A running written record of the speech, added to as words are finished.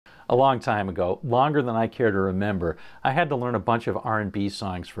A long time ago, longer than I care to remember, I had to learn a bunch of R&B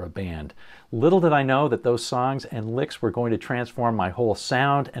songs for a band. Little did I know that those songs and licks were going to transform my whole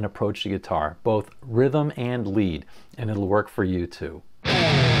sound and approach to guitar, both rhythm and lead, and it'll work for you too.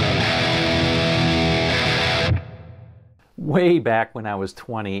 Way back when I was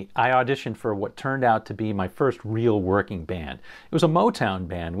 20, I auditioned for what turned out to be my first real working band. It was a Motown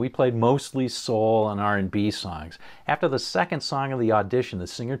band. We played mostly soul and R&B songs. After the second song of the audition, the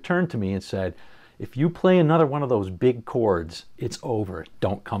singer turned to me and said, "If you play another one of those big chords, it's over.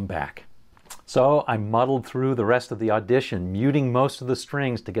 Don't come back." So I muddled through the rest of the audition, muting most of the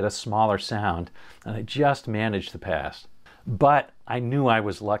strings to get a smaller sound, and I just managed to pass. But I knew I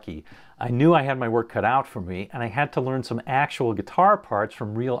was lucky. I knew I had my work cut out for me, and I had to learn some actual guitar parts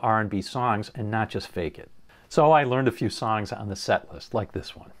from real R&B songs and not just fake it. So I learned a few songs on the set list, like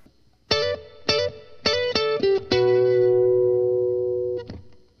this one.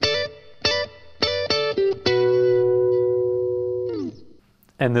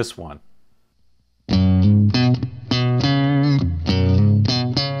 And this one.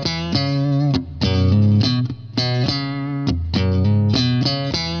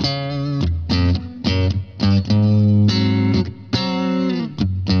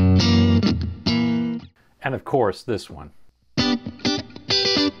 And of course, this one.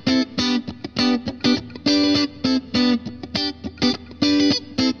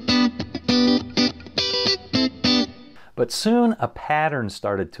 But soon a pattern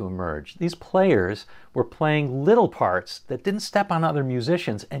started to emerge. These players were playing little parts that didn't step on other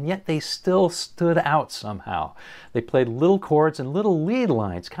musicians, and yet they still stood out somehow. They played little chords and little lead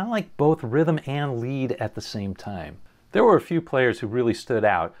lines, kind of like both rhythm and lead at the same time. There were a few players who really stood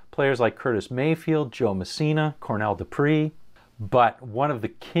out, players like Curtis Mayfield, Joe Messina, Cornell Dupree, but one of the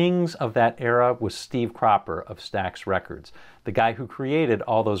kings of that era was Steve Cropper of Stax Records, the guy who created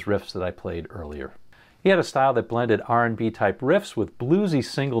all those riffs that I played earlier. He had a style that blended R&B type riffs with bluesy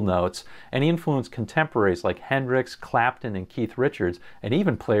single notes, and he influenced contemporaries like Hendrix, Clapton, and Keith Richards, and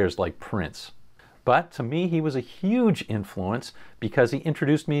even players like Prince. But to me, he was a huge influence because he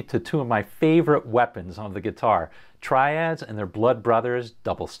introduced me to two of my favorite weapons on the guitar, triads and their blood brothers,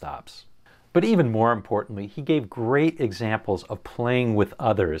 double stops. But even more importantly, he gave great examples of playing with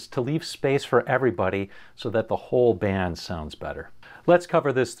others to leave space for everybody so that the whole band sounds better. Let's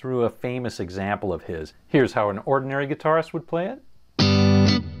cover this through a famous example of his. Here's how an ordinary guitarist would play it.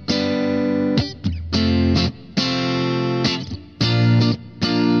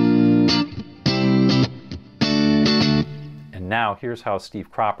 Now here's how Steve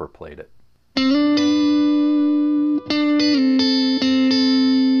Cropper played it.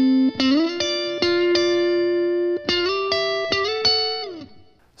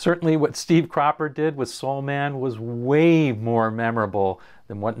 Certainly what Steve Cropper did with Soul Man was way more memorable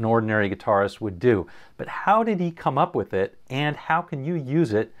than what an ordinary guitarist would do. But how did he come up with it, and how can you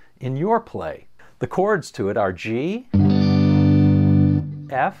use it in your play? The chords to it are G,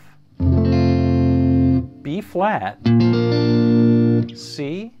 F, B flat,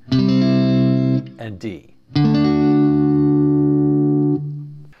 C, and D.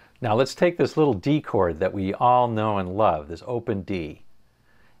 Now let's take this little D chord that we all know and love, this open D.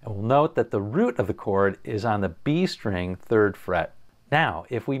 And we'll note that the root of the chord is on the B string, 3rd fret. Now,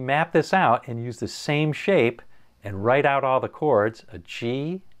 if we map this out and use the same shape and write out all the chords, a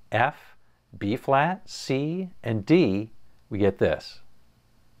G, F, B flat, C, and D, we get this.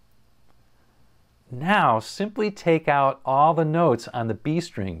 Now, simply take out all the notes on the B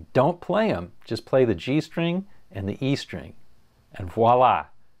string. Don't play them. Just play the G string and the E string. And voila,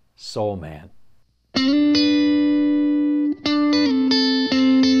 Soul Man.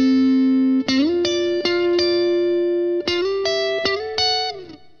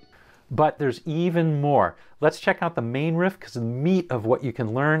 But there's even more. Let's check out the main riff because the meat of what you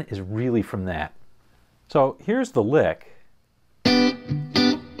can learn is really from that. So here's the lick.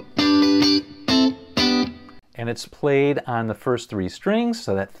 And it's played on the first 3 strings,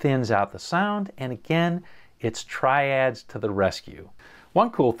 so that thins out the sound. And again, it's triads to the rescue. One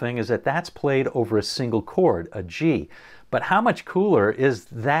cool thing is that that's played over a single chord, a G. But how much cooler is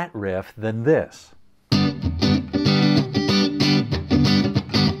that riff than this?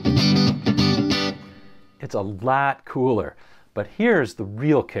 It's a lot cooler. But here's the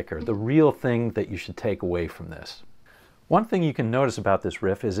real kicker, the real thing that you should take away from this. One thing you can notice about this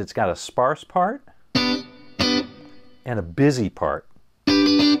riff is it's got a sparse part and a busy part.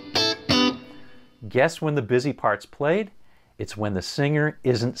 Guess when the busy part's played? It's when the singer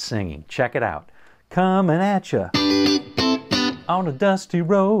isn't singing. Check it out. Coming at ya on a dusty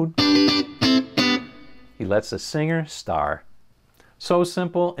road. He lets the singer star. So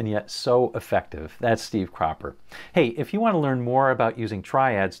simple and yet so effective. That's Steve Cropper. Hey, if you want to learn more about using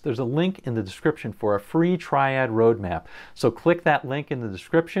triads, there's a link in the description for a free triad roadmap. So click that link in the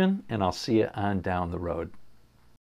description and I'll see you on down the road.